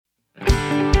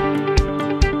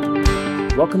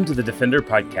welcome to the Defender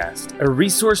Podcast, a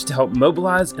resource to help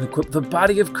mobilize and equip the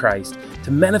body of Christ to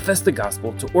manifest the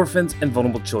gospel to orphans and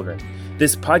vulnerable children.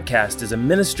 This podcast is a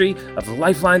ministry of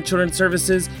Lifeline Children's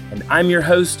Services, and I'm your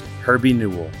host, Herbie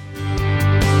Newell.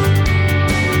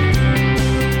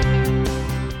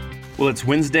 Well, it's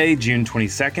Wednesday, June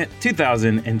 22nd,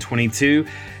 2022,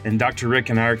 and Dr.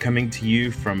 Rick and I are coming to you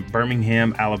from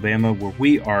Birmingham, Alabama, where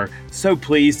we are so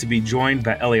pleased to be joined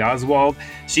by Elli Oswald.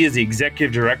 She is the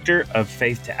Executive Director of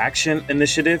Faith to Action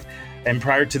Initiative, and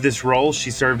prior to this role, she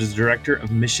served as Director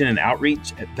of Mission and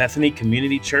Outreach at Bethany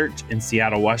Community Church in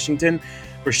Seattle, Washington,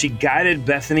 where she guided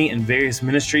Bethany in various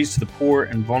ministries to the poor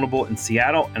and vulnerable in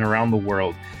Seattle and around the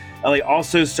world. Elli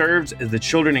also serves as the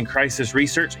Children in Crisis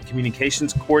Research and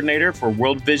Communications Coordinator for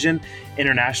World Vision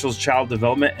International's Child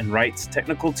Development and Rights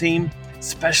Technical Team,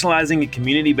 specializing in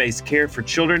community-based care for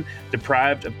children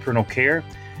deprived of parental care.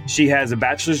 She has a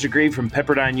bachelor's degree from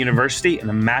Pepperdine University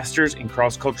and a master's in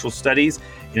cross-cultural studies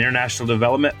and international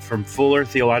development from Fuller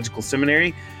Theological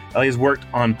Seminary. Elli has worked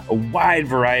on a wide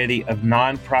variety of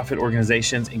nonprofit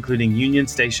organizations, including Union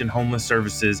Station Homeless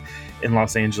Services in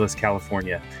Los Angeles,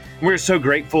 California. We're so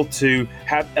grateful to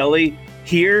have Elli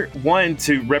here, one,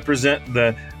 to represent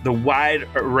the wide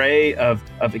array of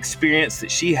experience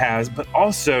that she has, but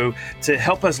also to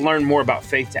help us learn more about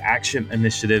Faith to Action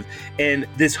Initiative and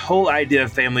this whole idea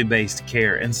of family-based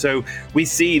care. And so we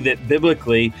see that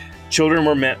biblically, children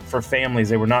were meant for families.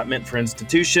 They were not meant for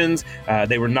institutions.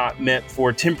 They were not meant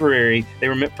for temporary. They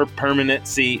were meant for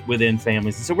permanency within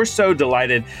families. And so we're so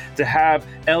delighted to have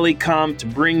Elli come to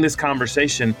bring this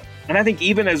conversation. And I think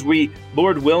even as we,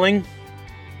 Lord willing,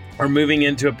 are moving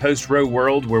into a post-Roe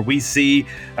world where we see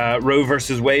Roe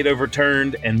versus Wade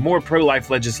overturned and more pro-life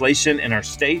legislation in our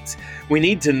states, we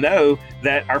need to know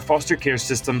that our foster care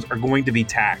systems are going to be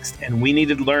taxed. And we need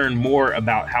to learn more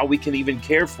about how we can even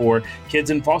care for kids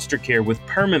in foster care with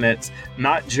permanence,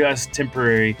 not just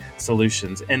temporary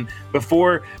solutions. And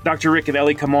before Dr. Rick and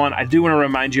Elli come on, I do want to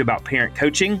remind you about parent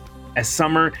coaching. As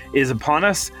summer is upon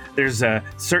us, there's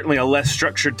certainly a less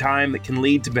structured time that can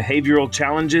lead to behavioral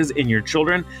challenges in your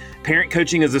children. Parent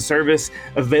coaching is a service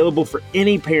available for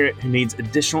any parent who needs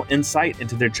additional insight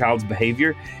into their child's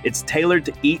behavior. It's tailored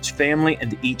to each family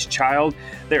and to each child.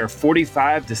 There are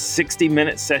 45 to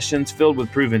 60-minute sessions filled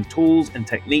with proven tools and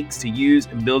techniques to use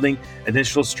in building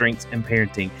additional strengths in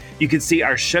parenting. You can see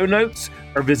our show notes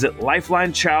or visit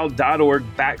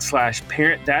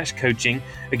lifelinechild.org/parent-coaching.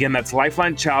 Again, that's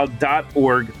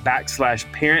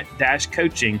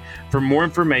lifelinechild.org/parent-coaching for more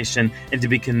information and to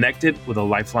be connected with a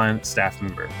Lifeline staff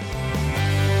member.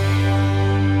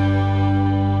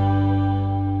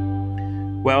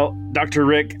 Well, Dr.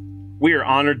 Rick, we are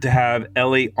honored to have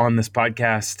Elli on this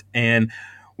podcast. And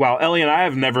while Elli and I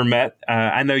have never met,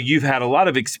 I know you've had a lot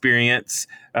of experience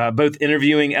both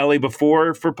interviewing Elli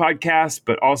before for podcasts,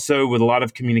 but also with a lot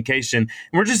of communication. And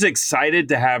we're just excited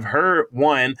to have her,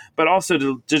 one, but also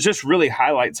to just really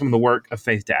highlight some of the work of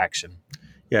Faith to Action.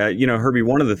 Yeah, Herbie,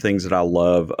 one of the things that I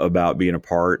love about being a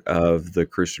part of the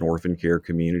Christian orphan care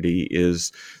community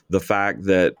is the fact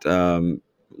that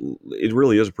it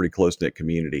really is a pretty close-knit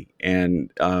community,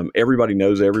 and everybody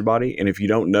knows everybody. And if you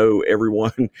don't know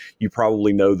everyone, you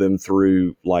probably know them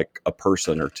through like a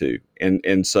person or two.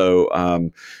 And so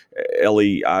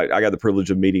Elli, I got the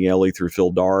privilege of meeting Elli through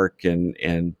Phil Dark and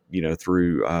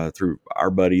through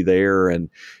our buddy there, and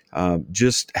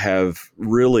just have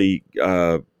really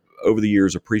over the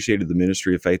years appreciated the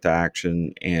ministry of Faith to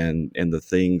Action and the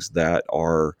things that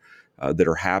are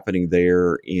happening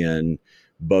there in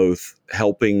both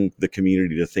helping the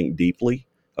community to think deeply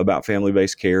about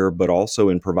family-based care, but also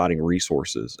in providing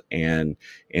resources and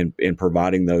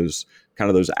providing those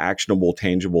actionable,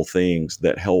 tangible things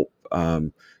that help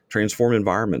transform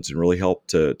environments and really help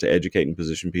to educate and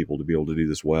position people to be able to do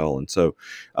this well. And so,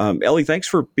 Elli, thanks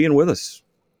for being with us.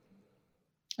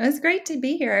 It's great to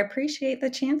be here. I appreciate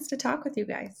the chance to talk with you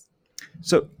guys.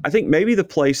 So I think maybe the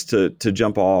place to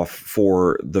jump off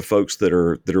for the folks that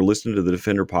are listening to the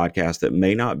Defender podcast that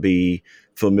may not be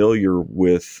familiar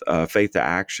with Faith to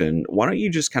Action, why don't you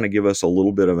just kind of give us a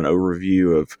little bit of an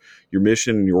overview of your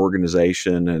mission and your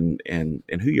organization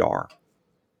and who you are?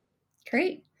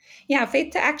 Great. Yeah,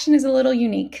 Faith to Action is a little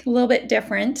unique, a little bit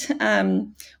different.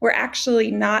 We're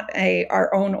actually not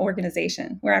our own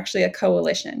organization. We're actually a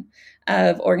coalition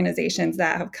of organizations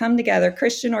that have come together,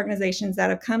 Christian organizations that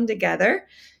have come together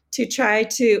to try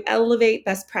to elevate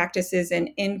best practices and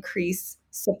increase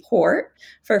support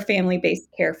for family-based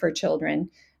care for children.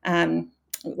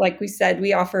 Like we said,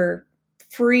 we offer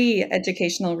free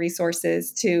educational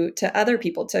resources to other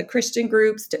people, to Christian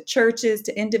groups, to churches,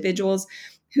 to individuals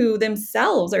who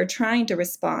themselves are trying to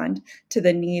respond to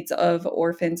the needs of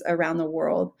orphans around the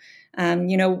world.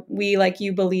 We, like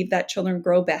you, believe that children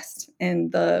grow best in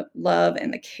the love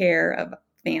and the care of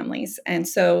families. And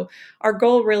so our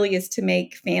goal really is to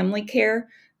make family care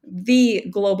the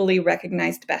globally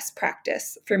recognized best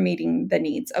practice for meeting the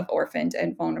needs of orphaned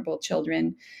and vulnerable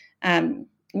children.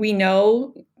 We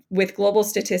know with global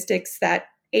statistics that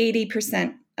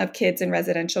 80% of kids in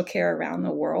residential care around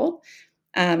the world,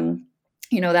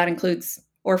 that includes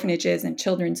orphanages and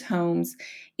children's homes,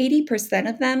 80%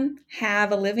 of them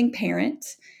have a living parent.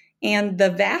 And the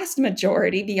vast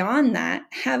majority beyond that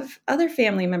have other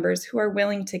family members who are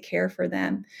willing to care for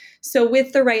them. So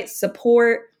with the right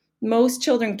support, most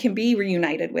children can be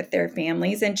reunited with their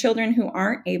families, and children who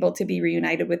aren't able to be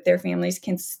reunited with their families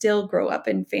can still grow up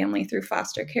in family through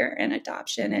foster care and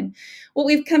adoption. And what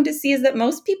we've come to see is that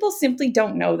most people simply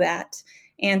don't know that.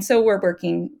 And so we're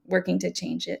working to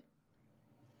change it.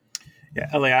 Yeah,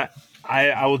 Elli,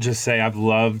 I will just say I've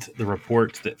loved the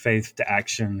reports that Faith to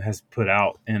Action has put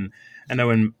out. And I know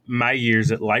in my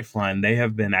years at Lifeline, they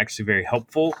have been actually very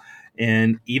helpful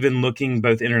in even looking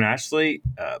both internationally,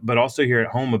 but also here at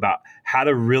home about how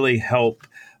to really help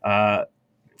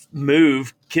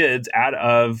move kids out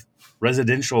of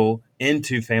residential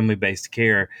into family-based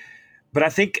care. But I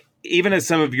think even as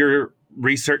some of your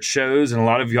research shows and a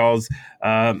lot of y'all's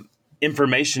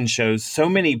information shows, so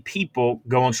many people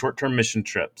go on short-term mission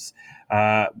trips.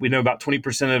 We know about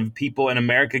 20% of people in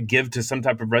America give to some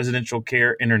type of residential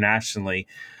care internationally.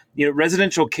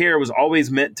 Residential care was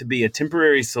always meant to be a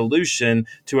temporary solution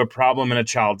to a problem in a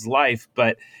child's life,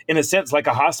 but in a sense, like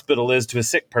a hospital is to a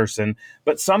sick person.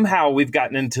 But somehow we've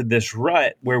gotten into this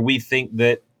rut where we think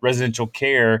that residential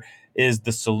care is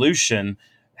the solution.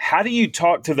 How do you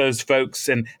talk to those folks,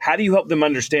 and how do you help them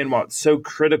understand why it's so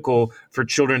critical for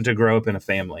children to grow up in a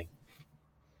family?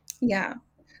 Yeah.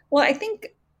 Well, I think,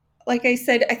 like I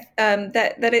said,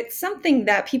 that it's something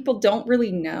that people don't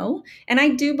really know. And I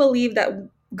do believe that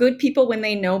good people, when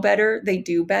they know better, they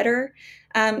do better.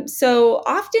 So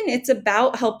often it's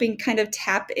about helping kind of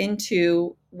tap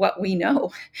into what we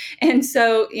know. And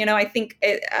so, I think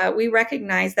we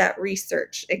recognize that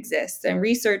research exists, and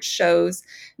research shows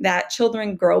that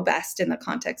children grow best in the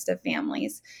context of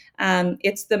families.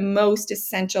 It's the most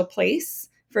essential place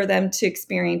for them to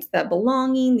experience the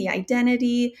belonging, the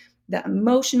identity, the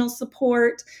emotional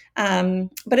support.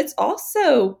 But it's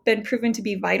also been proven to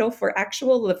be vital for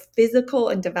the physical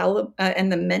and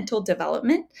the mental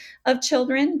development of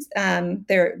children,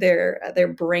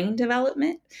 their brain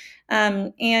development.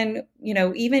 And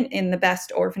even in the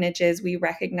best orphanages, we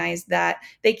recognize that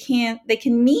they can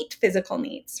meet physical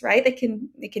needs, right? They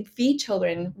can feed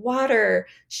children, water,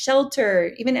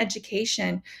 shelter, even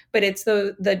education. But it's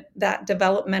that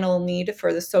developmental need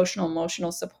for the social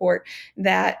emotional support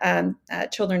that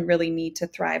children really need to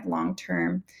thrive long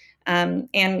term.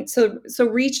 And so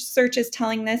research is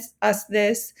telling us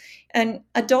this, and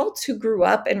adults who grew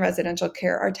up in residential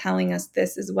care are telling us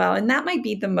this as well. And that might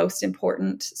be the most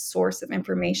important source of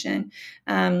information.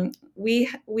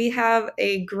 We have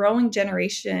a growing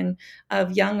generation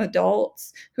of young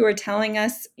adults who are telling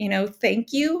us,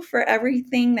 thank you for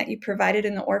everything that you provided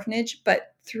in the orphanage,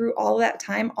 but through all that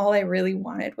time, all I really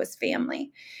wanted was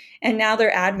family. And now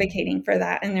they're advocating for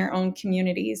that in their own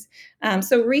communities.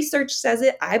 So research says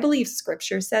it. I believe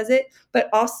scripture says it. But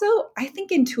also, I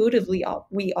think intuitively,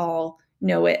 we all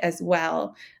know it as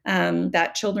well,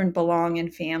 that children belong in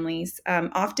families.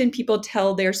 Often people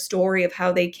tell their story of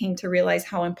how they came to realize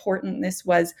how important this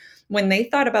was when they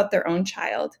thought about their own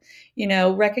child,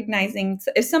 recognizing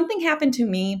if something happened to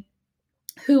me,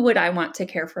 who would I want to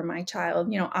care for my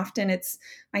child? Often it's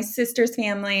my sister's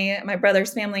family, my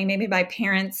brother's family, maybe my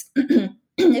parents.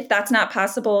 If that's not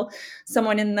possible,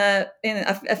 someone in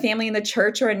a family in the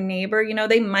church or a neighbor,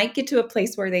 they might get to a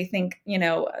place where they think,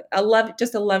 a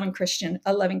loving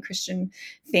Christian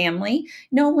family.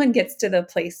 No one gets to the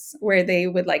place where they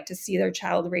would like to see their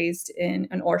child raised in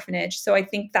an orphanage. So I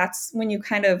think that's when you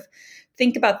kind of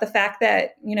think about the fact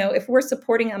that, if we're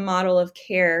supporting a model of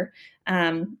care,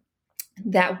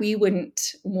 that we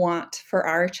wouldn't want for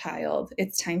our child,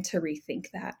 it's time to rethink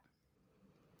that.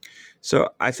 So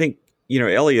I think,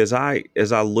 Elli, as I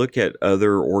look at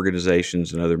other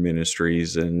organizations and other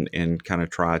ministries and kind of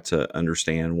try to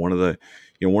understand, one of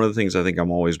the things I think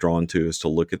I'm always drawn to is to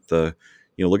look at the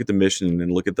mission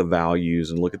and look at the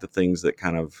values and look at the things that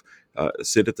kind of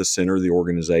sit at the center of the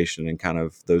organization and kind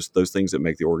of those things that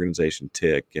make the organization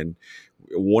tick. And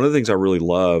one of the things I really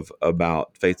love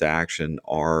about Faith to Action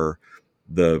are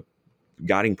the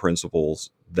guiding principles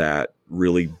that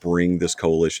really bring this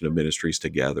coalition of ministries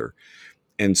together.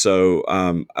 And so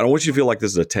I don't want you to feel like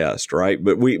this is a test, right?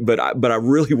 But I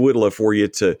really would love for you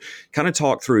to kind of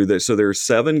talk through this. So there's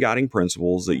 7 guiding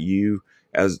principles that you,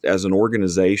 as an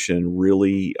organization,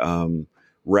 really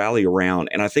rally around,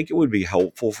 and I think it would be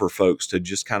helpful for folks to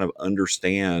just kind of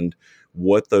understand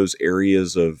what those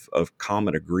areas of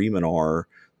common agreement are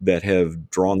that have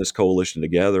drawn this coalition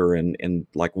together, and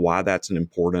like why that's an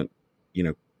important,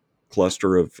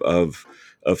 cluster of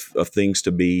things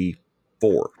to be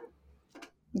for.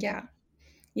 Yeah.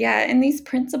 Yeah, and these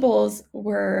principles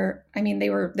were, I mean, they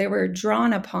were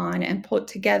drawn upon and put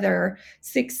together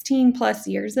 16 plus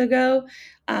years ago,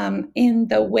 in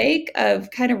the wake of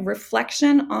kind of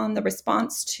reflection on the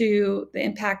response to the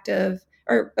impact of,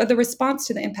 or the response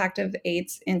to the impact of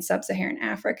AIDS in sub-Saharan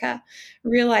Africa,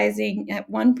 realizing at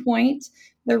one point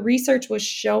the research was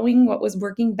showing what was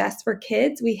working best for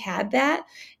kids. We had that.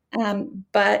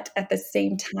 But at the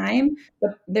same time,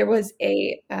 there was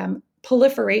a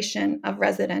proliferation of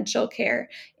residential care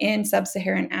in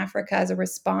sub-Saharan Africa as a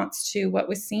response to what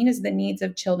was seen as the needs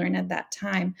of children at that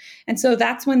time. And so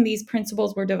that's when these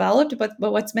principles were developed. But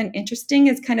what's been interesting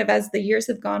is kind of as the years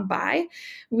have gone by,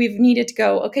 we've needed to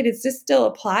go, okay, does this still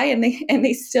apply? And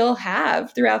they still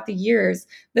have throughout the years.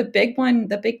 The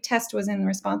big test was in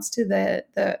response to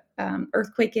the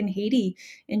earthquake in Haiti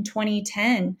in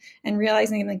 2010, and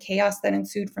realizing the chaos that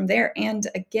ensued from there. And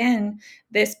again,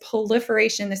 this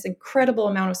proliferation, this incredible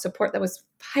amount of support that was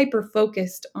hyper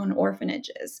focused on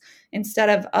orphanages instead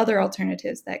of other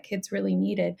alternatives that kids really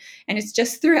needed. And it's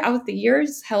just throughout the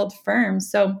years held firm.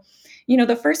 So,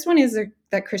 the first one is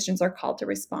that Christians are called to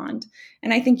respond.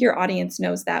 And I think your audience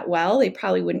knows that well. They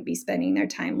probably wouldn't be spending their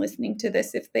time listening to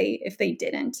this if they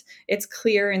didn't. It's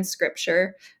clear in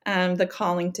Scripture, the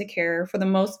calling to care for the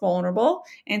most vulnerable,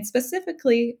 and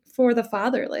specifically for the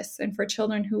fatherless and for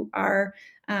children who are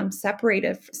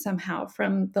separated somehow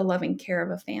from the loving care of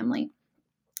a family.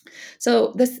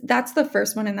 So that's the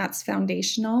first one, and that's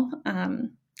foundational.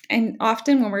 And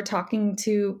often when we're talking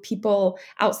to people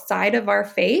outside of our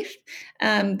faith,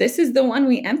 this is the one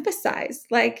we emphasize.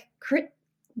 Like,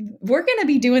 we're going to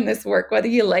be doing this work whether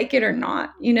you like it or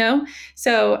not,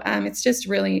 So it's just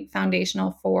really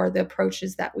foundational for the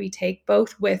approaches that we take,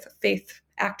 both with faith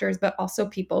actors, but also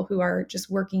people who are just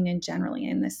working in generally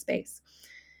in this space.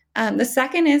 The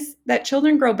second is that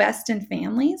children grow best in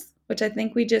families, which I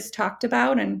think we just talked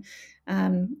about. And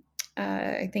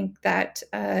I think that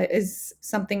is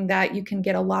something that you can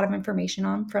get a lot of information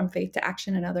on from Faith to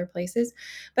Action and other places.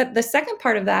 But the second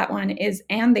part of that one is,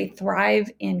 and they thrive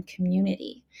in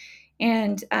community.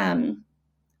 And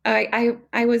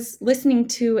I was listening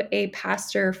to a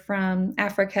pastor from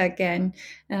Africa again,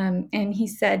 and he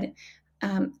said,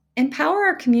 empower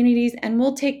our communities and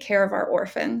we'll take care of our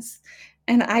orphans.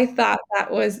 And I thought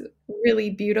that was really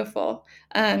beautiful.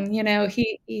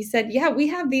 He said, yeah, we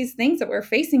have these things that we're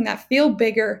facing that feel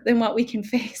bigger than what we can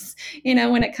face,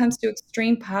 when it comes to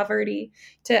extreme poverty,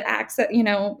 to access,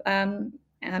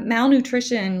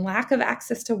 malnutrition, lack of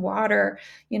access to water,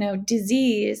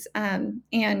 disease, and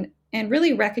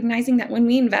really recognizing that when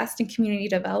we invest in community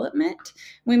development,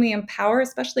 when we empower,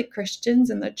 especially Christians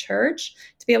in the church,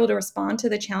 to be able to respond to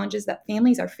the challenges that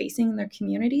families are facing in their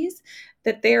communities,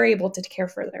 that they're able to care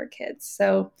for their kids.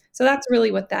 So that's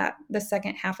really what the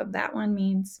second half of that one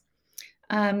means.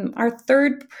 Our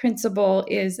third principle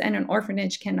is, and an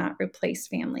orphanage cannot replace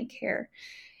family care.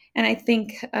 And I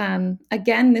think,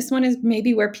 again, this one is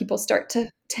maybe where people start to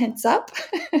tense up.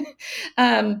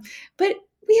 But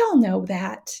we all know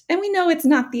that. And we know it's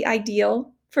not the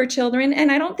ideal for children.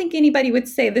 And I don't think anybody would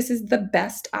say this is the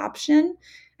best option.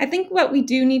 I think what we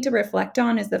do need to reflect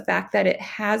on is the fact that it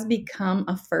has become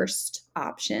a first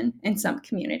option in some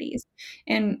communities.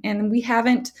 And we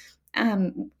haven't,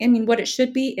 what it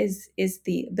should be is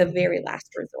the very last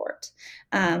resort.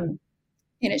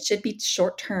 And it should be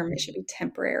short term. It should be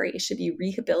temporary. It should be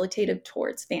rehabilitative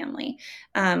towards family.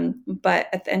 But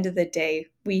at the end of the day,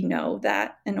 we know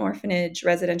that an orphanage,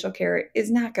 residential care is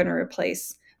not going to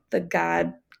replace the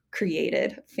God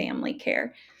created family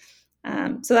care.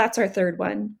 So that's our third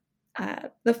one.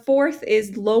 The fourth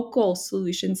is local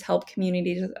solutions help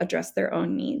communities address their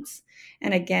own needs.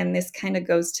 And again, this kind of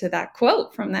goes to that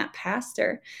quote from that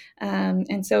pastor.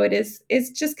 And so it's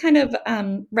just kind of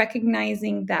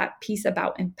recognizing that piece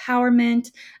about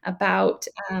empowerment, about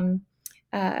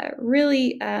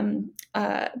really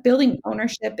building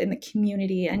ownership in the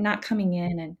community and not coming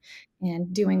in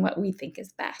and doing what we think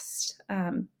is best,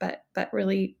 but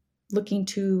really looking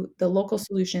to the local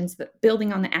solutions, that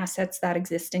building on the assets that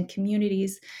exist in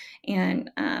communities, and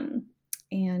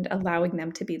allowing them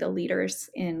to be the leaders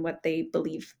in what they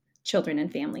believe children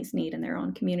and families need in their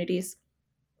own communities.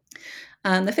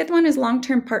 The fifth one is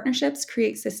long-term partnerships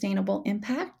create sustainable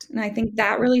impact. And I think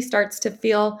that really starts to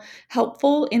feel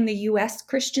helpful in the US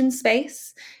Christian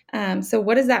space. So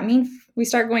what does that mean? We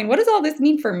start going, what does all this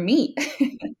mean for me?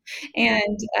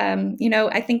 And,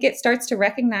 I think it starts to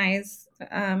recognize,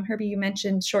 Herbie, you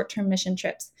mentioned short-term mission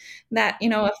trips, that,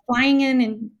 flying in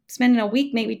and spending a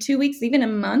week, maybe 2 weeks, even a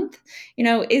month,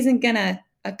 isn't going to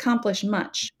accomplish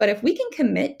much. But if we can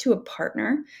commit to a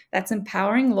partner that's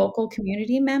empowering local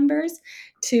community members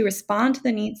to respond to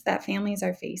the needs that families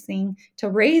are facing, to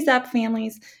raise up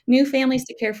new families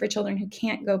to care for children who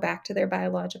can't go back to their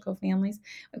biological families,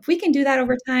 if we can do that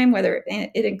over time, whether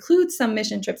it includes some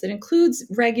mission trips, it includes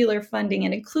regular funding,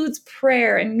 it includes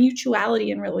prayer and mutuality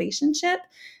in relationship,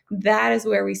 that is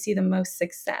where we see the most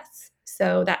success.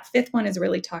 So that fifth one is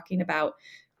really talking about,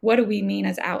 what do we mean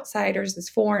as outsiders, as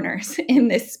foreigners in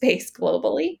this space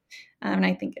globally? And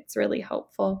I think it's really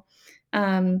helpful.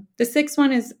 The sixth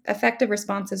one is effective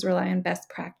responses rely on best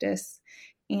practice.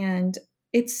 And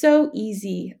it's so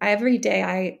easy. Every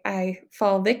day I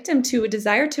fall victim to a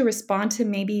desire to respond to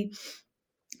maybe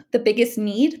the biggest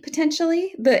need,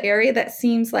 potentially, the area that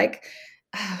seems like,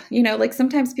 like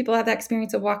sometimes people have that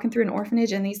experience of walking through an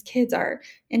orphanage and these kids are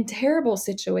in terrible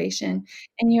situation.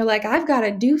 And you're like, I've got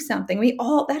to do something.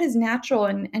 That is natural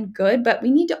and good, but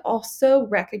we need to also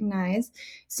recognize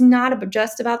it's not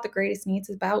just about the greatest needs,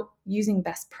 it's about using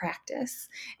best practice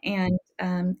and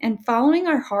following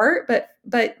our heart,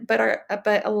 but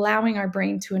allowing our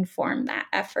brain to inform that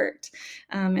effort,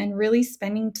 and really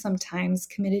spending some time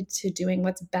committed to doing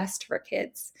what's best for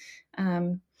kids.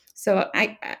 So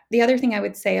the other thing I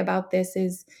would say about this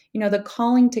is, the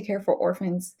calling to care for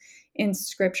orphans in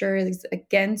Scripture is,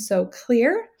 again, so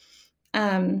clear.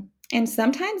 And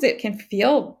sometimes it can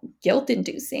feel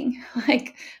guilt-inducing,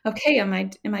 like, okay, am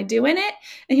I doing it?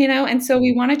 And so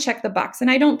we want to check the box. And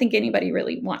I don't think anybody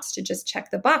really wants to just check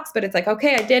the box, but it's like,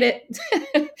 okay, I did it.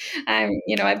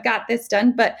 I've got this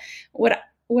done. But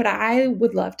what I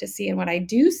would love to see, and what I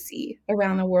do see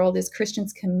around the world, is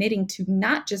Christians committing to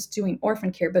not just doing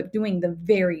orphan care, but doing the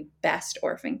very best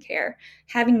orphan care,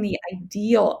 having the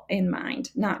ideal in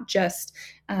mind, not just,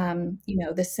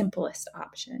 the simplest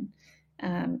option.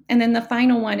 And then the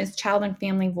final one is child and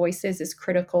family voices is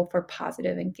critical for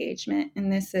positive engagement.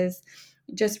 And this is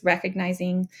just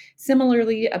recognizing,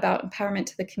 similarly about empowerment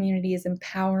to the community, is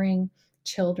empowering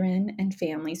children and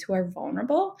families who are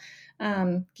vulnerable,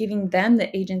 giving them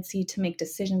the agency to make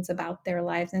decisions about their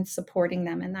lives and supporting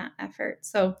them in that effort.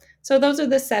 So those are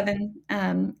the seven,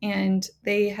 and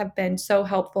they have been so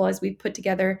helpful as we put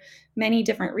together many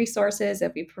different resources,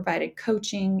 as we provided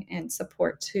coaching and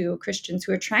support to Christians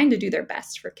who are trying to do their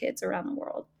best for kids around the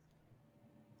world.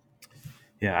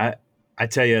 Yeah, I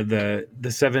tell you,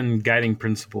 the seven guiding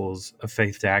principles of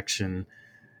faith to action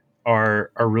are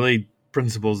really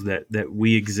principles that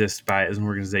we exist by as an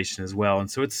organization as well.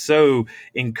 And so it's so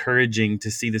encouraging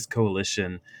to see this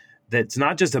coalition that's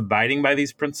not just abiding by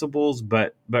these principles,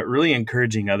 but really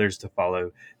encouraging others to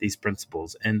follow these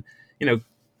principles. And,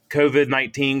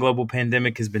 COVID-19 global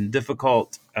pandemic has been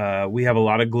difficult. We have a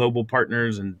lot of global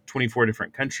partners in 24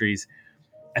 different countries.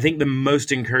 I think the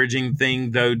most encouraging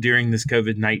thing, though, during this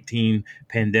COVID-19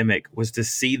 pandemic was to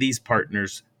see these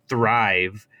partners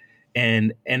thrive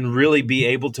and really be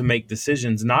able to make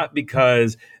decisions, not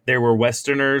because there were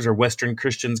Westerners or Western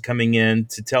Christians coming in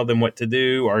to tell them what to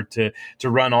do or to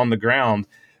run on the ground,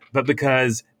 but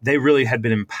because they really had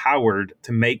been empowered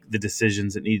to make the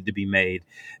decisions that needed to be made,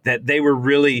 that they were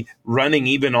really running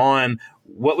even on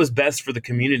what was best for the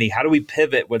community. How do we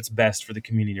pivot what's best for the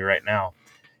community right now?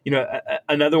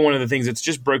 Another one of the things that's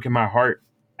just broken my heart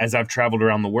as I've traveled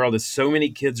around the world is so many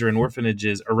kids are in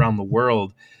orphanages around the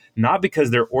world, not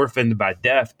because they're orphaned by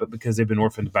death, but because they've been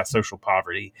orphaned by social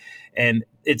poverty. And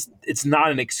it's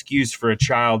not an excuse for a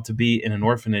child to be in an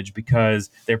orphanage because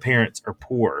their parents are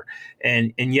poor.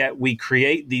 And yet we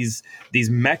create these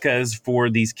meccas for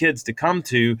these kids to come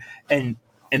to, and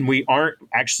we aren't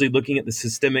actually looking at the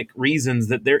systemic reasons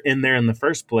that they're in there in the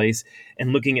first place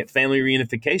and looking at family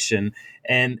reunification.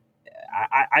 And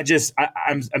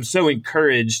I'm so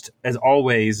encouraged, as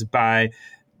always, by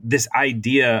this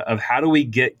idea of how do we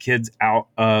get kids out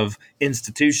of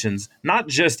institutions, not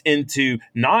just into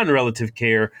non-relative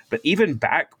care, but even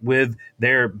back with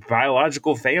their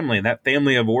biological family, that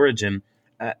family of origin.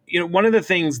 One of the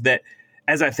things that,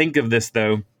 as I think of this,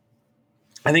 though,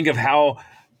 I think of how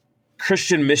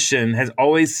Christian mission has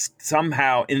always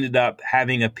somehow ended up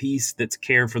having a piece that's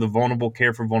care for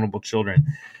vulnerable children.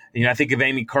 I think of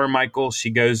Amy Carmichael. She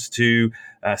goes to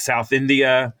South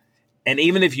India. And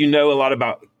even if you know a lot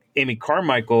about Amy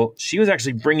Carmichael, she was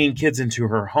actually bringing kids into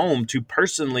her home to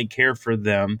personally care for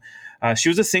them She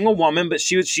was a single woman, but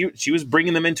she was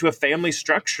bringing them into a family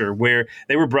structure where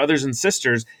they were brothers and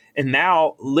sisters. And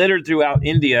now, littered throughout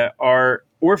India are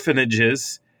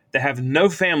orphanages that have no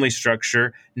family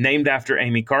structure, named after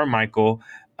Amy Carmichael,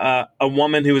 a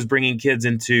woman who was bringing kids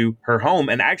into her home.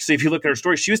 And actually, if you look at her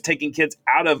story, she was taking kids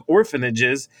out of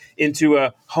orphanages into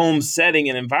a home setting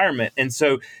and environment. And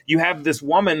so you have this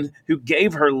woman who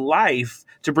gave her life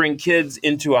to bring kids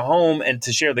into a home and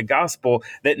to share the gospel,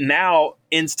 that now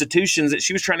institutions that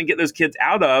she was trying to get those kids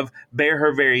out of bear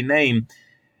her very name.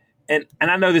 And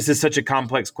I know this is such a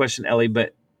complex question, Elli,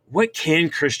 but what can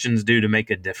Christians do to make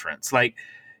a difference? Like,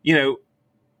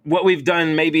 what we've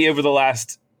done maybe over the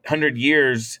last 100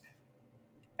 years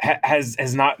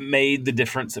has not made the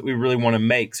difference that we really want to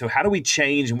make. So how do we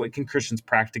change, and what can Christians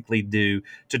practically do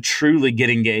to truly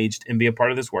get engaged and be a part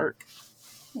of this work?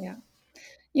 Yeah.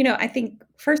 I think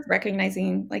first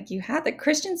recognizing, like you had, that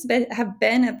Christians have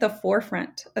been at the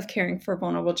forefront of caring for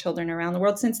vulnerable children around the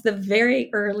world since the very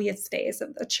earliest days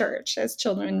of the church, as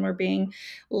children were being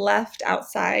left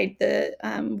outside the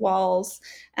walls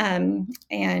and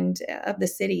of the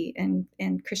city,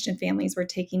 and Christian families were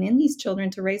taking in these children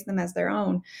to raise them as their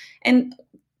own. And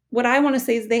what I want to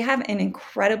say is they have an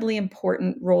incredibly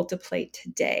important role to play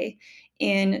today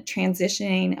in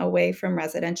transitioning away from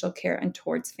residential care and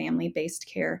towards family-based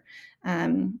care.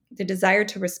 The desire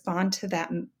to respond to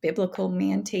that biblical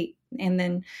mandate, and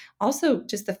then also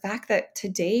just the fact that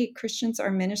today churches are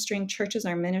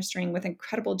ministering with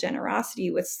incredible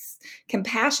generosity, with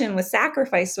compassion, with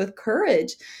sacrifice, with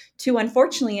courage to,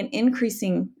 unfortunately, an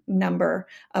increasing number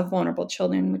of vulnerable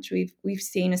children, which we've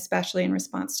seen, especially in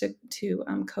response to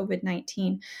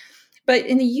COVID-19. But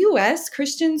in the U.S.,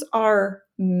 Christians are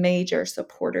major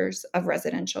supporters of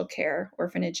residential care,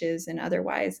 orphanages, and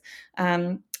otherwise.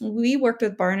 We worked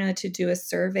with Barna to do a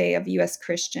survey of U.S.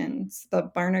 Christians, the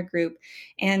Barna Group,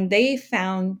 and they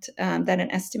found that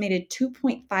an estimated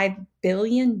 $2.5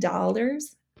 billion,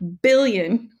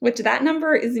 which that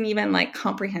number isn't even like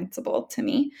comprehensible to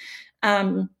me,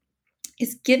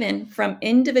 is given from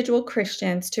individual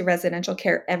Christians to residential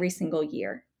care every single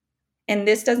year. And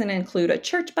this doesn't include a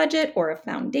church budget or a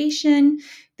foundation.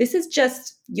 This is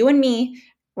just you and me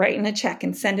writing a check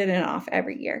and sending it off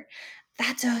every year.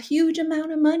 That's a huge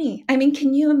amount of money. I mean,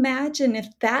 can you imagine if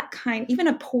even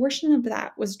a portion of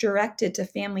that was directed to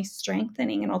family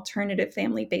strengthening and alternative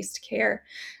family-based care?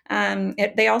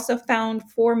 They also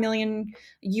found 4 million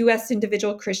U.S.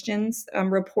 individual Christians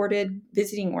reported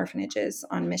visiting orphanages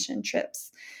on mission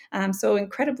trips. So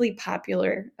incredibly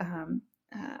popular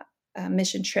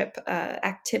mission trip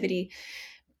activity.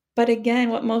 But again,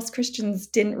 what most Christians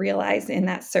didn't realize in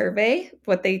that survey,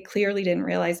 what they clearly didn't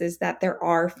realize, is that there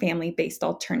are family-based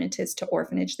alternatives to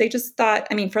orphanage. They just thought,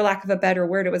 for lack of a better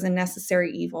word, it was a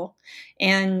necessary evil.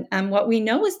 And what we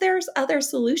know is there's other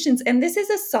solutions, and this is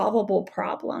a solvable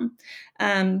problem.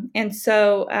 And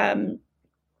so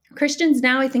Christians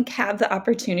now, I think, have the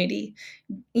opportunity,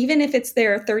 even if it's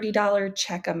their $30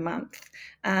 check a month,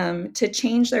 to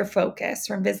change their focus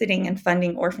from visiting and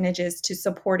funding orphanages to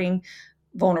supporting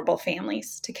vulnerable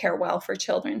families to care well for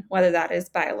children, whether that is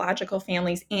biological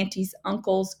families, aunties,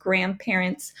 uncles,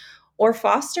 grandparents, or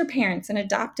foster parents and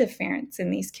adoptive parents in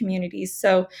these communities.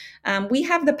 So we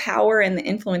have the power and the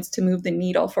influence to move the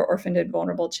needle for orphaned and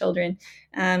vulnerable children.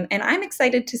 And I'm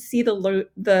excited to see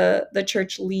the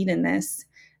church lead in this.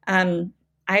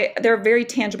 There are very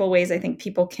tangible ways I think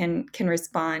people can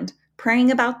respond,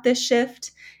 praying about this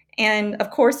shift. And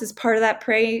of course, as part of that,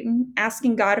 praying,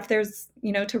 asking God if there's,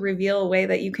 to reveal a way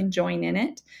that you can join in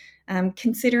it.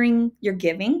 Considering your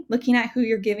giving, looking at who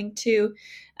you're giving to,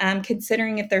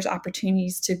 considering if there's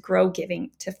opportunities to grow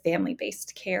giving to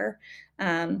family-based care.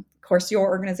 Of course, your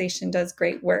organization does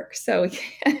great work, so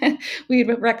we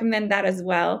would recommend that as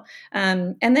well.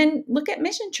 And then look at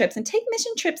mission trips and take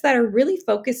mission trips that are really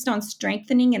focused on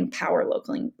strengthening and empower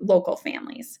local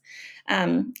families.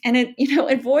 And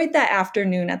avoid that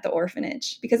afternoon at the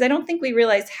orphanage, because I don't think we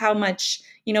realize how much,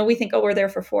 we think, oh, we're there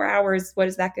for 4 hours. What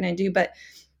is that going to do? But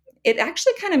it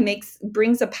actually kind of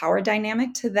brings a power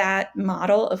dynamic to that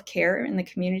model of care in the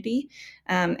community,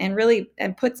 and really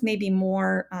puts maybe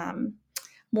more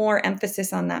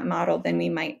emphasis on that model than we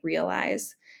might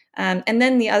realize. And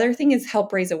then the other thing is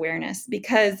help raise awareness,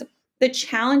 because the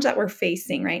challenge that we're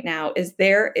facing right now is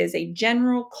there is a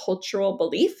general cultural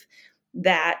belief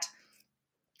that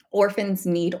orphans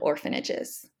need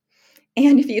orphanages.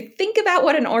 And if you think about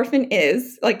what an orphan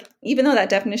is, like, even though that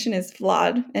definition is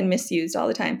flawed and misused all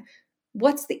the time,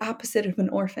 what's the opposite of an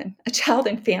orphan? A child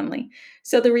and family.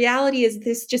 So the reality is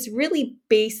this just really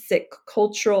basic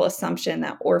cultural assumption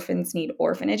that orphans need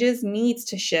orphanages needs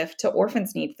to shift to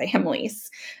orphans need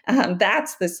families.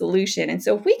 That's the solution. And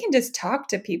so if we can just talk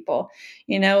to people,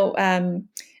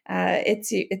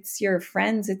 it's your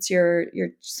friends, it's your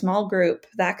small group,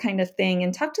 that kind of thing,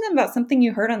 and talk to them about something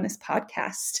you heard on this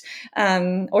podcast,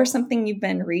 or something you've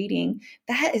been reading.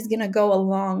 That is going to go a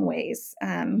long ways,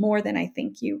 more than I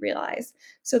think you realize.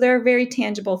 So there are very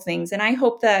tangible things, and I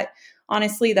hope that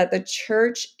honestly that the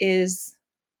church is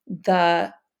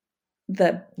the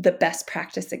best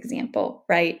practice example,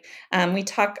 right? I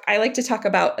like to talk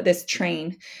about this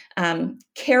train,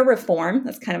 care reform.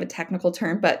 That's kind of a technical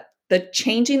term, but the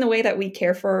changing the way that we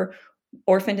care for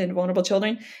orphaned and vulnerable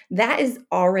children, that is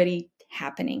already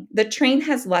happening. The train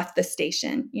has left the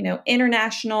station.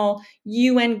 International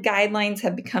UN guidelines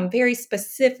have become very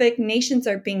specific. Nations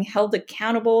are being held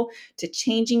accountable to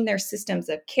changing their systems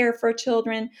of care for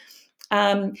children.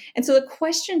 And so the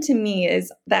question to me is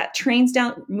that train's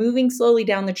moving slowly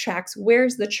down the tracks.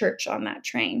 Where's the church on that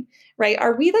train, right?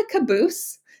 Are we the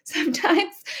caboose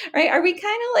sometimes, right? Are we kind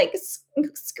of like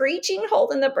screeching,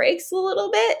 holding the brakes a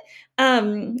little bit,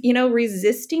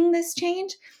 resisting this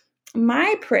change?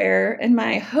 My prayer and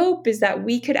my hope is that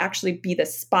we could actually be the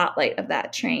spotlight of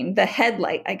that train, the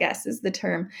headlight, I guess is the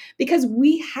term, because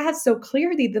we have so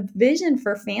clearly the vision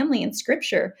for family in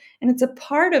Scripture, and it's a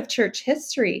part of church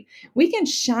history. We can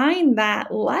shine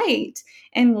that light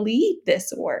and lead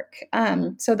this work.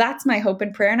 So that's my hope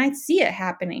and prayer, and I see it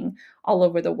happening all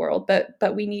over the world.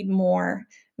 But we need more.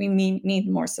 We need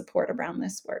more support around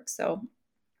this work. So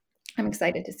I'm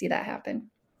excited to see that happen.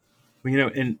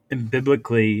 Well, and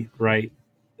biblically, right,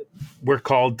 we're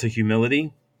called to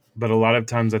humility, but a lot of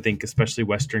times I think, especially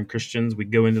Western Christians, we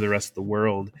go into the rest of the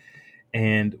world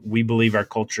and we believe our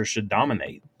culture should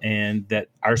dominate and that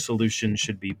our solution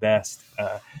should be best.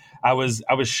 I was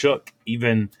shook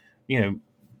even,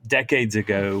 decades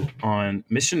ago on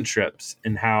mission trips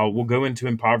and how we'll go into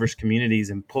impoverished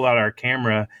communities and pull out our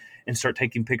camera and start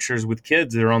taking pictures with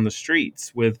kids that are on the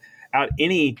streets without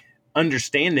any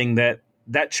understanding that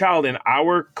child in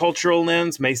our cultural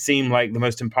lens may seem like the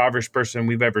most impoverished person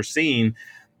we've ever seen,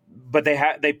 but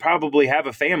they probably have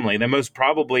a family. They most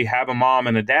probably have a mom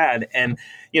and a dad. And,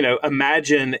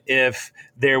 imagine if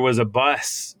there was a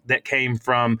bus that came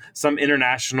from some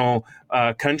international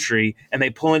country and they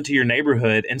pull into your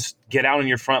neighborhood and get out on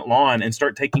your front lawn and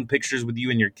start taking pictures with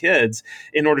you and your kids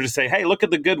in order to say, hey, look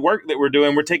at the good work that we're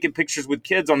doing. We're taking pictures with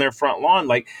kids on their front lawn.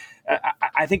 Like,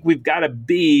 I think we've got to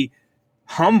be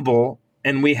humble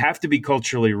and we have to be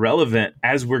culturally relevant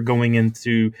as we're going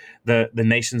into the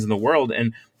nations in the world.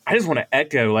 And I just want to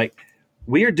echo, like,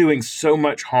 we are doing so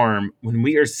much harm when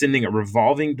we are sending a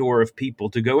revolving door of people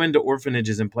to go into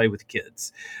orphanages and play with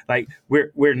kids. Like,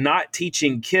 we're not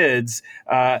teaching kids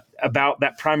about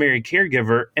that primary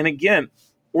caregiver. And again,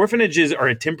 orphanages are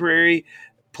a temporary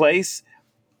place,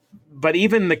 but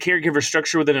even the caregiver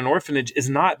structure within an orphanage is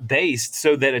not based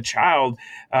so that a child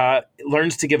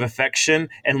learns to give affection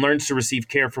and learns to receive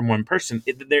care from one person.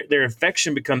 Their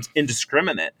affection becomes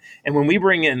indiscriminate. And when we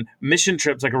bring in mission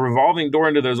trips, like a revolving door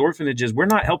into those orphanages, we're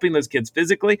not helping those kids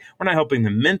physically. We're not helping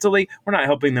them mentally. We're not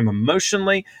helping them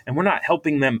emotionally. And we're not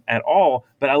helping them at all.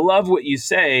 But I love what you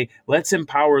say. Let's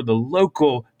empower the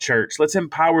local church. Let's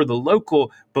empower the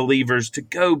local believers to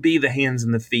go be the hands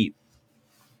and the feet,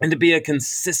 and to be a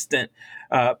consistent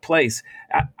place.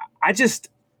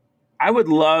 I would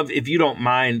love, if you don't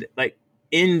mind, like,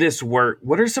 in this work,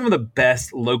 what are some of the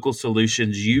best local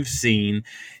solutions you've seen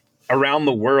around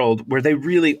the world where they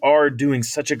really are doing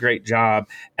such a great job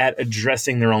at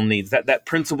addressing their own needs? That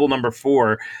principle number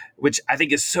 4, which I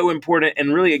think is so important.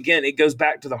 And really, again, it goes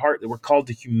back to the heart that we're called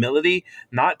to humility,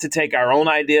 not to take our own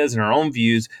ideas and our own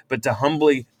views, but to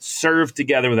humbly serve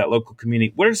together with that local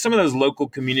community. What are some of those local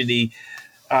community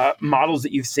models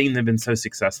that you've seen that have been so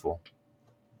successful?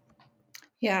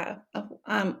 Yeah.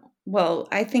 Well,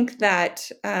 I think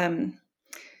that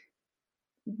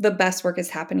the best work is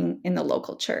happening in the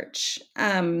local church.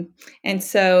 And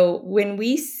so when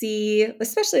we see,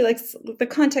 especially like the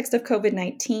context of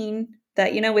COVID-19,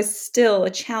 that, is still a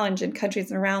challenge in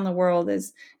countries around the world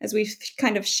as we've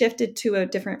kind of shifted to a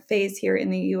different phase here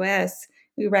in the US,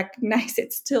 we recognize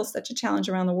it's still such a challenge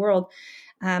around the world.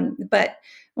 But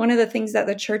one of the things that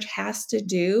the church has to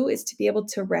do is to be able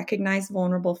to recognize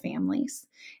vulnerable families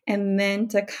and then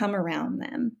to come around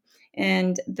them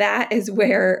And that is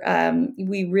where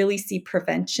we really see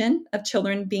prevention of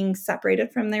children being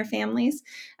separated from their families.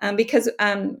 Because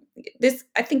this,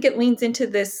 I think it leans into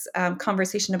this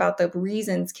conversation about the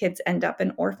reasons kids end up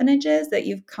in orphanages that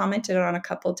you've commented on a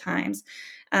couple times.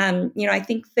 I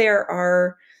think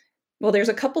there's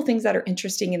a couple things that are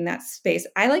interesting in that space.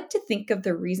 I like to think of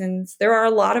the reasons. There are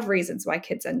a lot of reasons why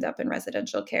kids end up in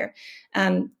residential care.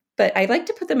 But I like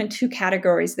to put them in two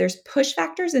categories. There's push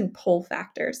factors and pull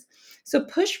factors. So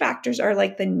push factors are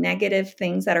like the negative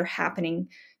things that are happening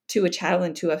to a child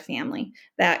and to a family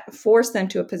that force them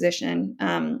to a position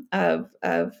of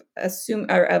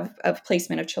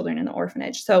placement of children in the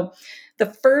orphanage. So the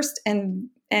first and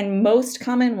most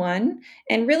common one,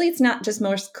 and really it's not just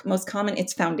most common,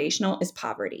 it's foundational, is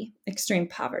poverty, extreme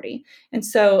poverty. And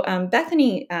so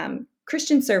Bethany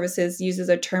Christian Services uses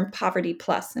a term poverty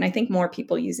plus, and I think more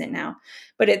people use it now,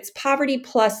 but it's poverty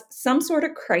plus some sort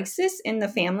of crisis in the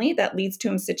family that leads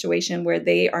to a situation where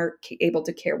they are able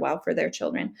to care well for their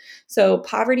children. So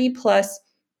poverty plus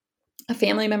a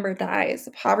family member dies,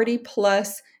 poverty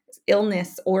plus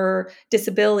illness or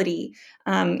disability,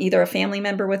 either a family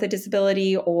member with a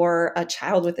disability or a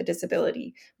child with a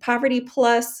disability, poverty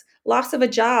plus loss of a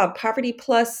job, poverty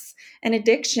plus an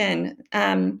addiction.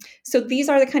 So these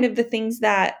are the things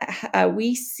that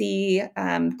we see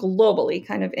globally,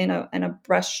 kind of in a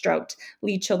brushstroke,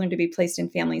 lead children to be placed in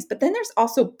families. But then there's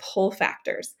also pull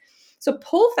factors. So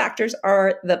pull factors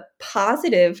are the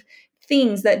positive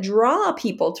things that draw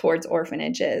people towards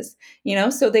orphanages,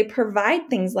 so they provide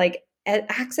things like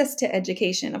access to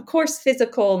education, of course,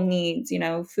 physical needs,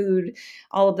 food,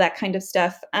 all of that kind of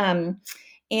stuff,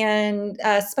 and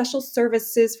special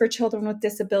services for children with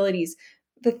disabilities.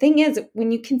 The thing is,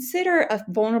 when you consider a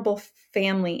vulnerable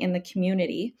family in the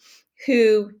community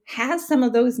who has some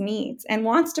of those needs and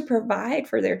wants to provide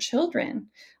for their children,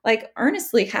 like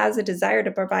earnestly has a desire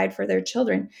to provide for their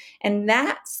children, and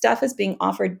that stuff is being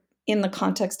offered in the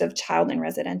context of child and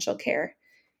residential care,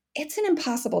 it's an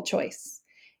impossible choice.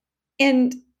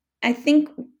 And I think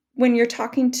when you're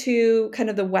talking to kind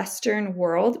of the Western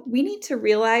world, we need to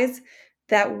realize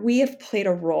that we have played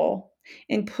a role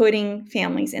in putting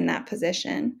families in that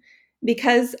position,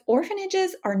 because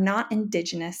orphanages are not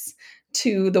indigenous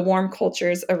to the warm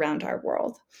cultures around our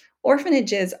world.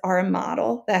 Orphanages are a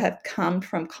model that have come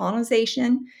from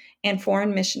colonization and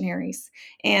foreign missionaries.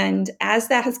 And as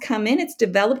that has come in, it's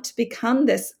developed to become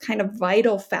this kind of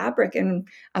vital fabric and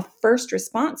a first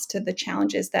response to the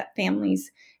challenges that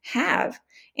families have.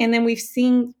 And then we've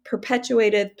seen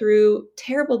perpetuated through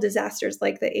terrible disasters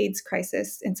like the AIDS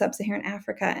crisis in sub-Saharan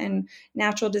Africa and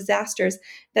natural disasters,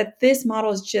 that this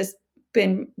model has just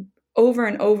been over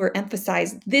and over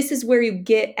emphasized. This is where you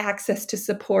get access to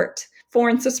support,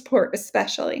 foreign support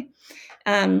especially.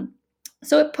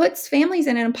 So it puts families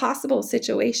in an impossible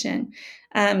situation.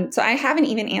 So I haven't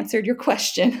even answered your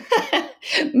question,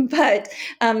 but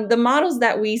the models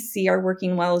that we see are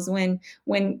working well is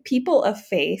when people of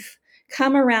faith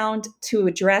come around to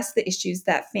address the issues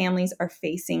that families are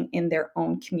facing in their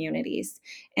own communities,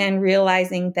 and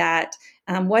realizing that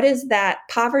what is that?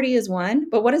 Poverty is one,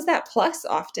 but what is that plus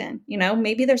often?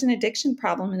 Maybe there's an addiction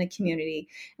problem in a community.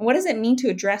 And what does it mean to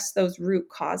address those root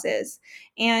causes?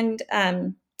 And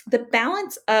the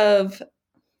balance of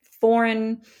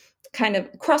foreign kind of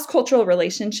cross-cultural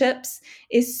relationships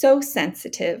is so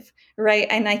sensitive, right?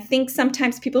 And I think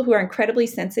sometimes people who are incredibly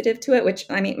sensitive to it, which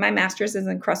I mean, my master's is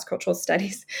in cross-cultural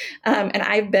studies, and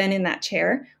I've been in that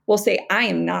chair, will say, I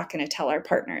am not going to tell our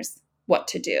partners what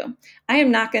to do. I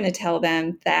am not going to tell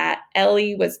them that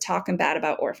Elli was talking bad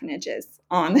about orphanages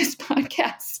on this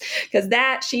podcast, because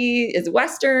she is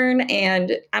Western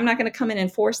and I'm not going to come in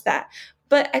and force that.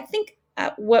 But I think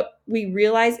what we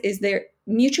realize is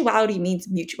mutuality means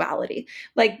mutuality,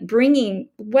 like bringing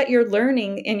what you're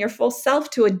learning in your full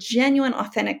self to a genuine,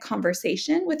 authentic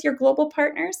conversation with your global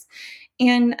partners,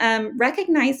 and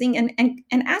recognizing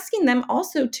and asking them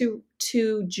also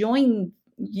to join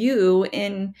you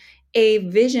in a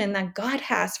vision that God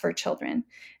has for children.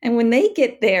 And when they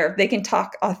get there, they can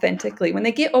talk authentically. When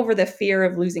they get over the fear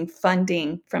of losing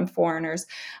funding from foreigners,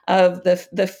 of the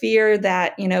fear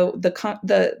that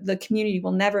the community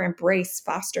will never embrace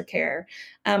foster care,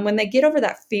 when they get over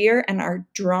that fear and are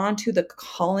drawn to the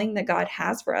calling that God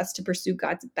has for us to pursue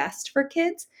God's best for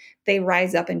kids, they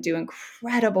rise up and do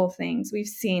incredible things. We've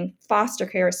seen foster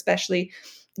care, especially,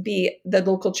 be the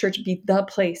local church, be the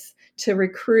place to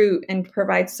recruit and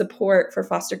provide support for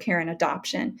foster care and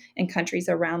adoption in countries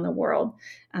around the world.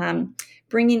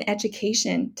 Bringing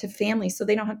education to families so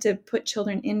they don't have to put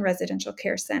children in residential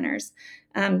care centers.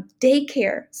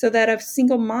 Daycare, so that a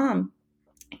single mom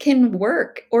can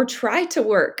work or try to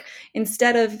work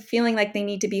instead of feeling like they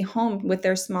need to be home with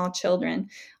their small children.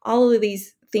 All of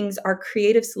these things are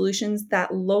creative solutions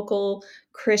that local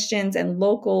Christians and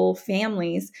local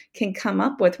families can come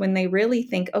up with when they really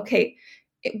think, okay,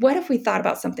 what if we thought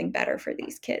about something better for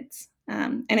these kids?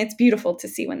 And it's beautiful to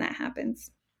see when that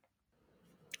happens.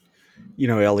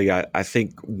 Ellie, I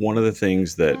think one of the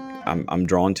things that I'm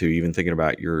drawn to, even thinking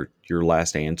about your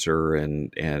last answer,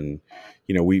 and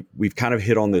we've kind of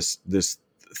hit on this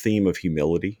theme of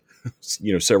humility,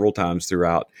 several times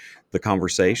throughout the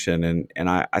conversation, and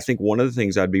I think one of the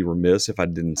things I'd be remiss if I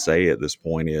didn't say at this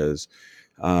point is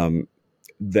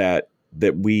that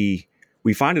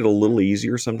we find it a little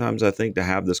easier sometimes, I think, to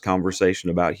have this conversation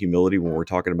about humility when we're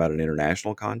talking about an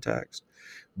international context.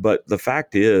 But the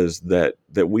fact is that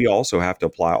we also have to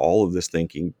apply all of this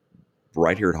thinking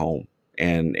right here at home,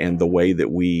 and the way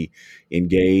that we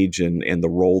engage, and the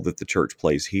role that the church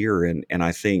plays here. And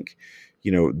I think,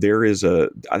 there's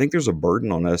a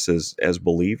burden on us as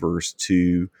believers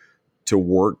to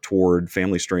work toward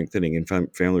family strengthening and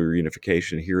family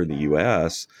reunification here in the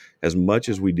U.S. as much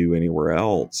as we do anywhere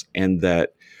else, and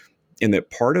that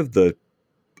part of the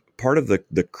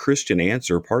Christian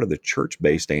answer, part of the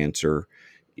church-based answer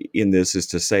in this is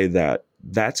to say that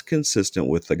that's consistent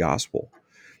with the gospel.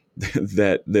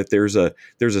 that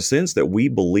there's a sense that we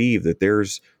believe that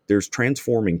there's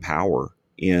transforming power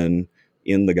in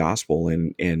the gospel,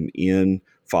 and in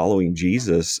following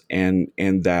Jesus, and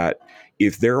that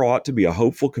if there ought to be a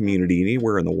hopeful community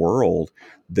anywhere in the world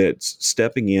that's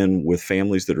stepping in with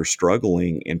families that are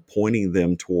struggling and pointing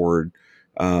them toward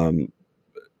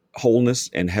wholeness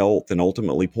and health, and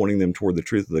ultimately pointing them toward the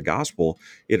truth of the gospel,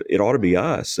 it ought to be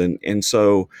us. And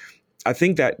so I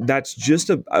think that's just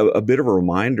a bit of a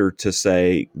reminder to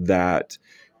say that,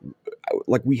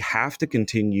 like, we have to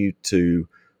continue to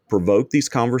provoke these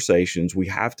conversations. We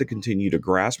have to continue to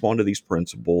grasp onto these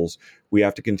principles. We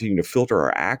have to continue to filter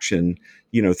our action,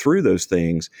 through those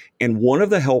things. And one of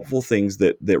the helpful things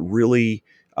that really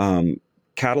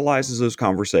catalyzes those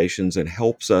conversations and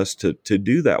helps us to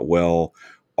do that well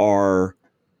are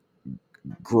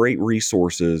great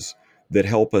resources that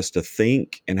help us to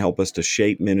think, and help us to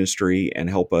shape ministry, and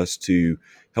help us to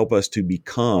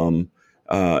become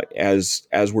as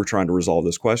we're trying to resolve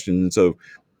this question. And so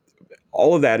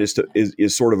all of that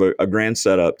is sort of a grand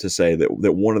setup to say that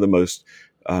one of the most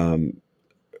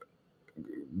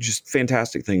just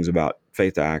fantastic things about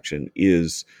Faith to Action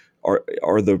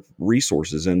are the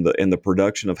resources, and the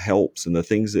production of helps, and the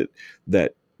things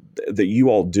that you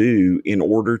all do in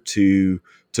order to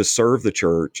serve the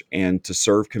church and to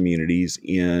serve communities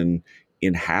in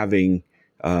having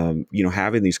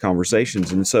having these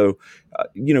conversations. And so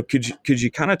could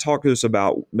you kind of talk to us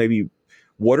about maybe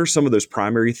what are some of those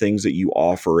primary things that you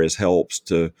offer as helps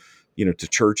to to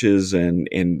churches and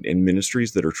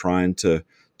ministries that are trying to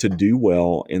do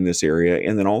well in this area?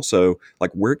 And then also,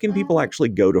 like, where can people actually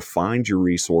go to find your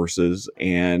resources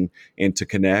and to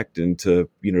connect and to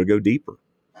go deeper?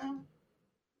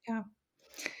 Yeah.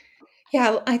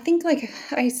 Yeah, I think, like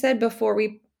I said before,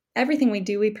 everything we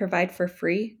do, we provide for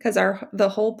free, because the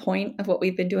whole point of what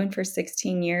we've been doing for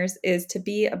 16 years is to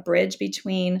be a bridge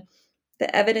between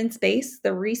the evidence base,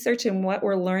 the research, and what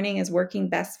we're learning is working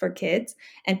best for kids,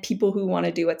 and people who want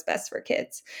to do what's best for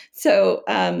kids. So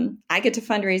I get to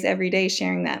fundraise every day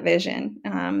sharing that vision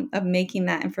of making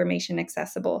that information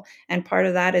accessible. And part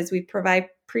of that is we provide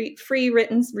free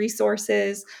written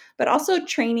resources, but also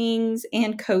trainings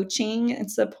and coaching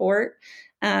and support.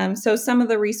 So some of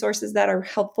the resources that are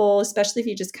helpful, especially if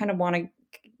you just kind of want to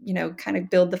kind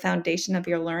of build the foundation of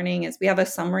your learning, is we have a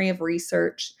summary of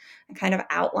research and kind of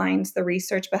outlines the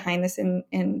research behind this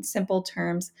in simple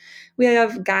terms. We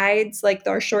have guides like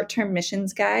our short-term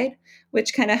missions guide,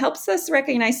 which kind of helps us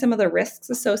recognize some of the risks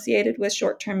associated with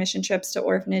short-term mission trips to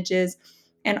orphanages,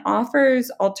 and offers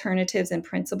alternatives and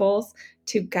principles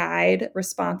to guide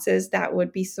responses that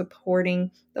would be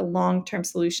supporting the long-term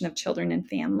solution of children and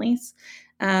families.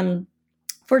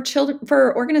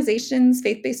 For organizations,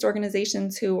 faith-based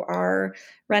organizations who are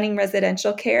running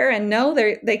residential care and know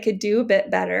they could do a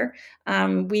bit better,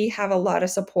 we have a lot of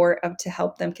support to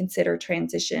help them consider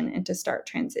transition and to start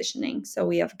transitioning. So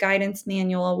we have guidance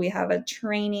manual, we have a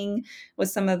training with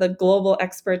some of the global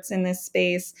experts in this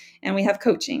space, and we have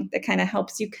coaching that kind of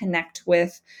helps you connect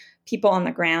with people on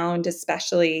the ground,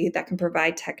 especially that can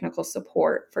provide technical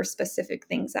support for specific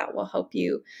things that will help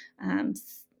you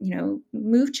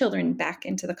move children back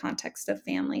into the context of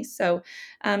families. So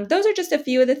those are just a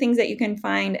few of the things that you can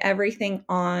find. Everything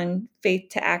on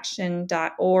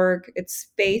faithtooaction.org. It's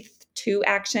faith to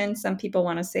action. Some people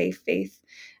want to say faith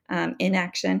in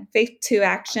action,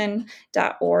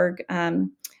 faith2action.org.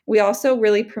 We also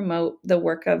really promote the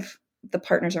work of the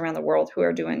partners around the world who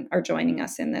are joining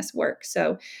us in this work.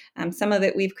 So some of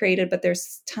it we've created, but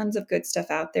there's tons of good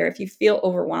stuff out there. If you feel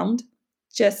overwhelmed,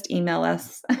 just email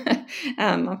us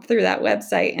through that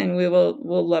website, and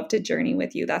we'll love to journey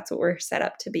with you. That's what we're set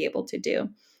up to be able to do.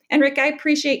 And Rick, I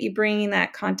appreciate you bringing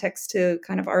that context to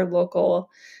kind of our local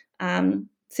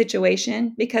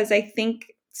situation, because I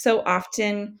think so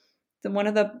often one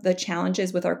of the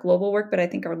challenges with our global work, but I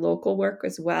think our local work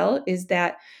as well, is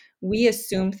that we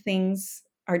assume things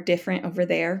are different over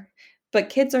there, but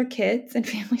kids are kids and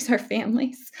families are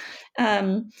families.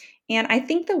 And I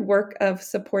think the work of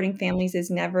supporting families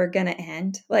is never going to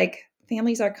end. Like,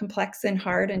 families are complex and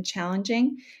hard and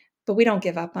challenging, but we don't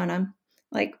give up on them.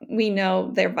 Like, we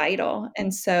know they're vital.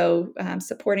 And so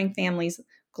supporting families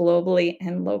globally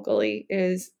and locally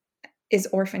is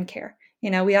orphan care.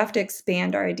 We have to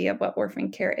expand our idea of what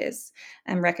orphan care is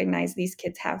and recognize these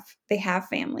kids have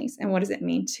families, and what does it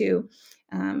mean to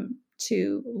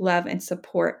love and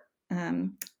support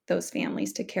those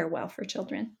families to care well for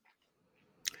children.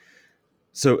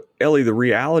 So, Elli, the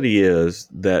reality is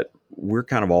that we're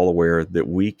kind of all aware that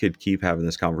we could keep having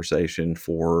this conversation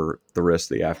for the rest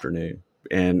of the afternoon.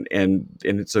 And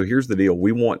so here's the deal.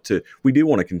 We do want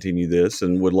to continue this,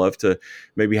 and would love to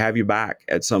maybe have you back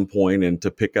at some point and to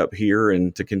pick up here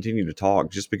and to continue to talk,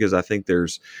 just because I think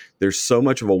there's so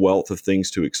much of a wealth of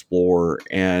things to explore.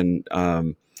 And,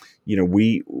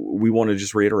 we want to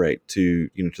just reiterate to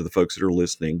the folks that are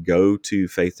listening, go to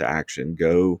Faith to Action,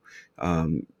 go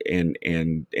and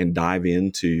dive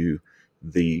into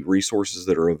the resources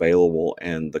that are available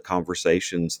and the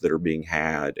conversations that are being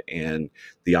had and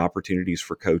the opportunities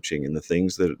for coaching and the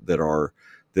things that are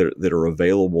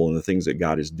available and the things that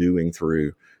God is doing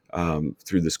through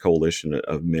this coalition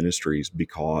of ministries,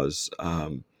 because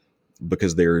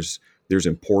there's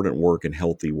important work and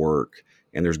healthy work,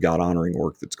 and there's God honoring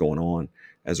work that's going on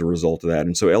as a result of that.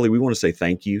 And so, Elli, we want to say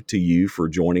thank you to you for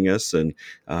joining us and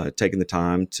taking the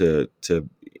time to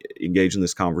engage in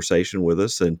this conversation with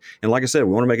us. And like I said,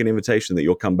 we want to make an invitation that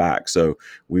you'll come back. So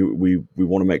we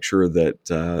want to make sure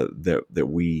that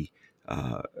we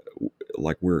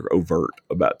like we're overt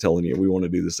about telling you we want to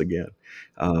do this again.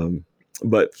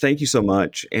 But thank you so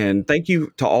much. And thank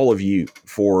you to all of you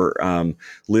for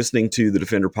listening to the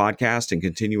Defender podcast and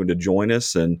continuing to join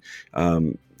us. And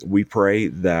we pray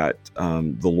that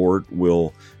the Lord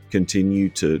will continue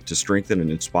to strengthen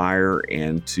and inspire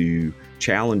and to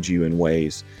challenge you in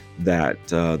ways that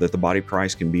the body of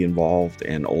Christ can be involved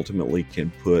and ultimately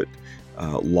can put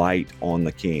light on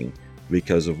the King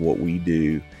because of what we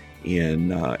do in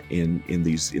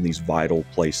these vital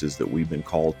places that we've been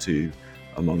called to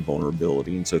among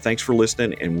vulnerability. And so thanks for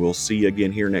listening, and we'll see you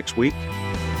again here next week.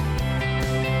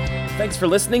 Thanks for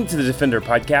listening to the Defender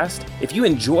Podcast. If you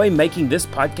enjoy making this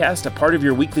podcast a part of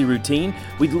your weekly routine,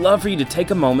 we'd love for you to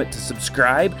take a moment to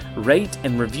subscribe, rate,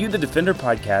 and review the Defender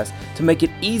Podcast to make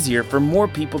it easier for more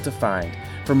people to find.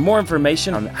 For more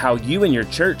information on how you and your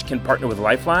church can partner with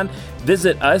Lifeline,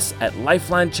 visit us at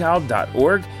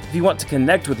lifelinechild.org. If you want to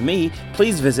connect with me,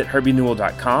 please visit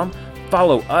herbienewell.com.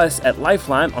 Follow us at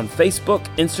Lifeline on Facebook,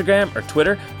 Instagram, or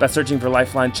Twitter by searching for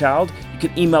Lifeline Child. You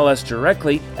can email us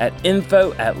directly at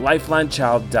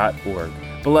info@lifelinechild.org.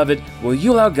 Beloved, will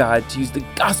you allow God to use the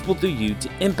gospel through you to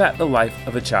impact the life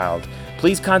of a child?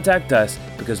 Please contact us,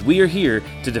 because we are here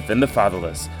to defend the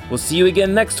fatherless. We'll see you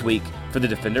again next week for the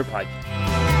Defender Podcast.